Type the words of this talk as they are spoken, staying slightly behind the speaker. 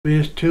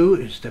Race 2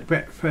 is the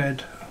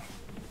Betfred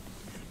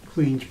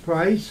Queen's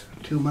Prize,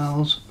 2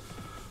 miles,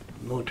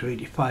 motor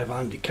 85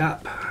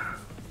 handicap.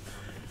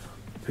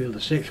 Field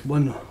of 6,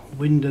 1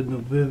 Wind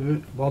and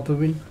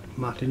Wuthering,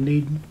 Martin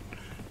Leading,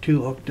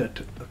 2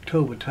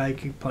 October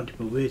Tiger,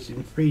 Pontypool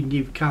Racing, 3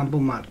 Neve Campbell,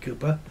 Matt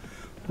Cooper,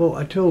 4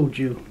 I Told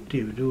You,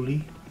 David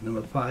Dooley,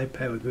 number 5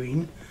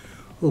 Peregrine,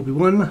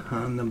 Obi-Wan,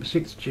 and number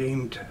 6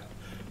 James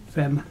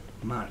Fem,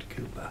 Matt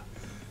Cooper.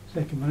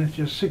 Second one is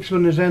just 6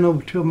 runners in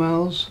over 2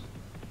 miles.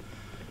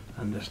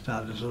 And the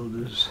starters,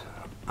 holders,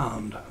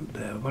 and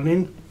they're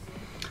running.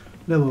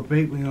 Level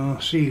break, we're going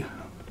to see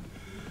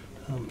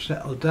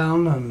settle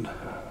down, and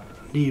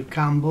Neve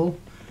Campbell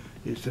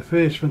is the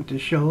first one to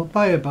show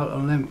by about a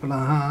length and a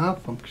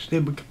half from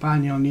Stable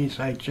Companion on the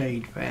inside,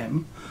 Jade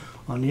Femme,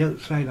 on the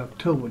outside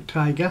October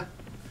Tiger.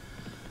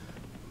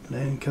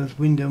 Then comes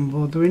Wind and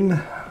Wuthering,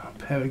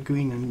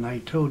 Peregrine, and I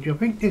Told You. I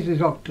think this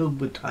is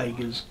October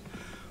Tiger's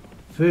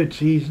 3rd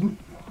season.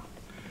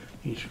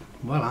 He's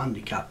well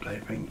handicapped, I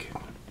think.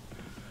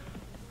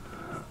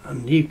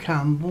 And Neve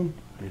Campbell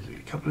is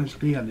a couple of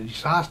had a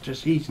disaster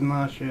season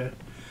last year.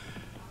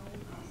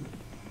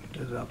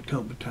 There's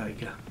October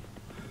Tiger.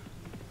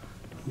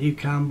 Neve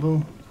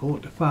Campbell 4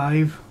 to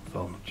 5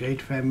 from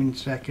Jade Femme in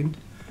 2nd.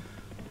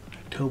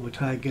 October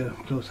Tiger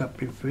close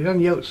up in 3rd. On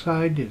the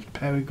outside is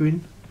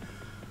Peregrine,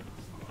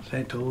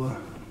 sent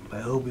over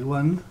by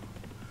Obi-Wan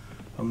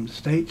from the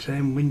States,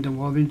 and Wind and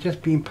Wuthering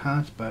just being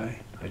passed by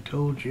I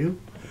Told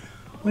You.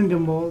 Wind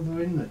and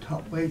Wuthering, the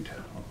top weight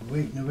of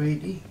weight of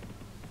 80.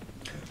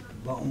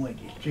 Bottom weight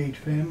is Jade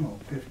Femme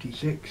of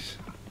 56.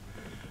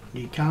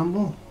 Neve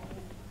Campbell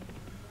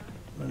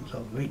runs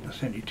off weight of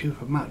 72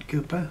 for Matt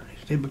Cooper.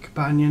 His Stable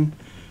Companion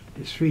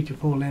is 3 to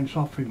 4 lengths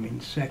off him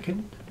in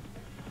 2nd.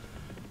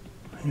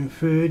 In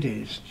 3rd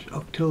is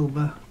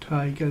October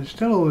Tiger.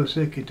 Still over a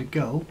circuit to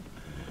go.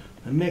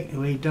 They're making their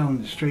way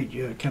down the straight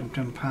here at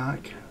Kempton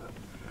Park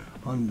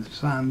on the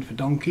sand for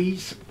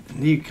donkeys.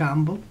 Neve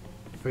Campbell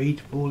 3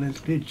 to 4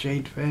 lengths clear.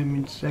 Jade Femme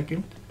in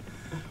 2nd.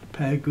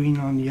 Peregrine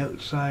on the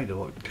outside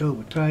of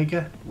October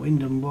Tiger,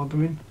 Wind and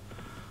Wuthering,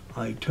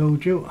 I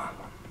Told You.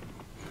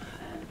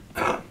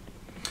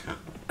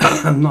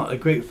 I'm not a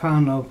great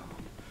fan of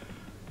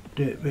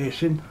dirt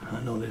racing. I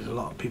know there's a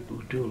lot of people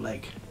who do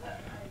like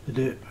the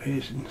dirt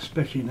racing,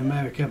 especially in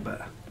America,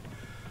 but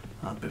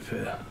I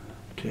prefer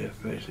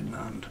turf racing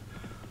and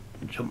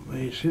jump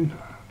racing.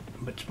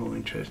 Much more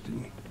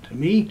interesting to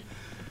me.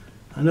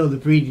 I know the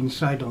breeding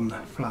side on the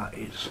flat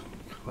is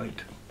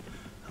quite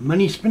a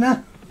money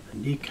spinner.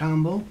 Neve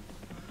Campbell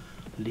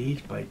leads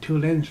by 2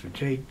 lengths for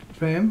Jade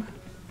Femme.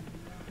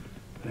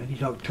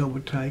 He's October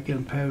Tiger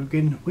and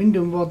Peregrine, Wind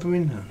and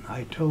Wuthering, and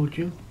I Told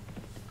You.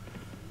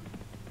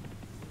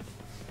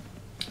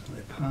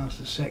 They pass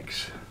the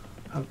 6.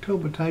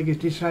 October Tiger's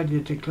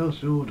decided to take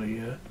closer order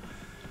here,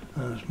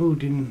 and has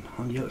moved in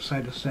on the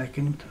outside of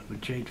 2nd with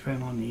Jade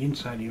Femme on the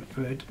inside in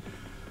 3rd.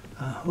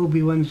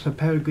 Obi-Wan's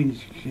Peregrine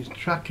is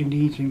tracking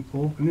these in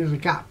 4th, and there's a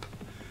gap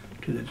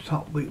to the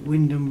top weight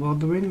Wind and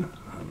Wuthering.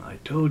 And I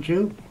Told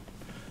You,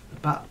 the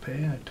back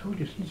pair, I Told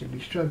You seems to be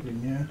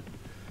struggling here.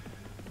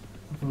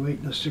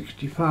 Overweight of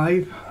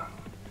 65,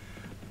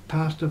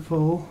 past the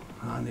 4,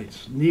 and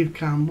it's Neve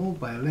Campbell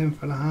by a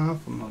length and a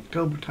half from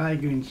October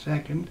Tiger in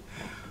 2nd.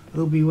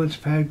 Obi-Wan's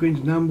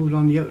Peregrine's now moved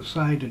on the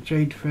outside of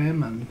Jade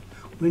Femme, and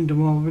Wind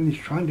and Wuthering is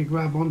trying to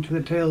grab onto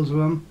the tails of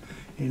them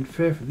in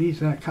 5th.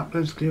 These are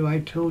Kaplan's clear. I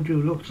Told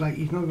You looks like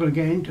he's not going to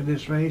get into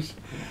this race.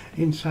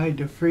 Inside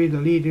the 3,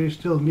 the leader is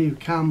still Neve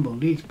Campbell,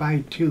 leads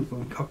by 2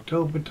 from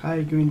October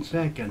Tiger in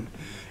 2nd.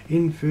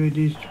 In 3rd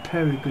is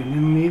Peregrine.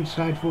 And on the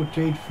inside for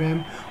Jade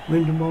Femme,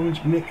 Wind and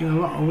Wuthering's making a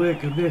lot of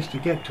work of this to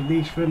get to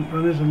these front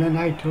runners, and then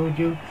I Told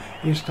You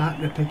is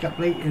starting to pick up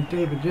late in the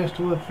day, but just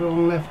over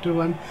from left to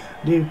run.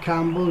 Neve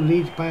Campbell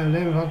leads by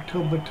 11.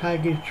 October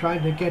Tiger is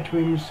trying to get to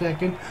him in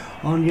 2nd.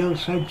 On the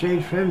outside,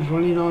 Jade Femme's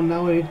running on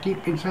now, and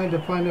deep inside the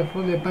final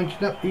 4. They're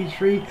bunched up, these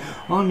 3.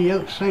 On the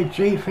outside,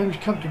 Jade Femme's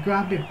come to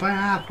grab it by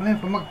half length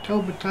from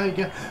October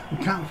Tiger. We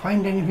can't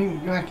find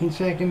anything back in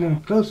 2nd,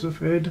 and close to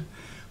 3rd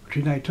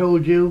between I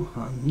Told You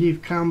and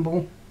Neve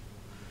Campbell.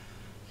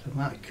 So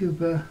Matt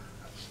Cooper,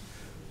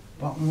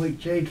 bottom weight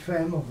Jade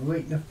Femme,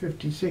 overweight of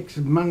 56,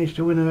 and managed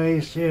to win a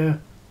race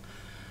here.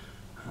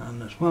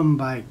 And it's won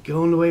by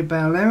going away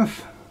by a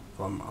length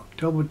from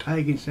October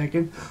Tiger in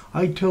 2nd.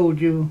 I Told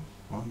You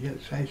on the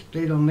outside,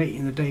 stayed on late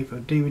in the day for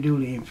David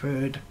Dooley in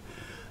 3rd.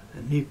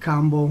 And Neve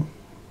Campbell,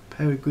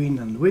 Peregrine,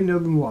 and Wind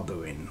and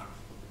Wuthering.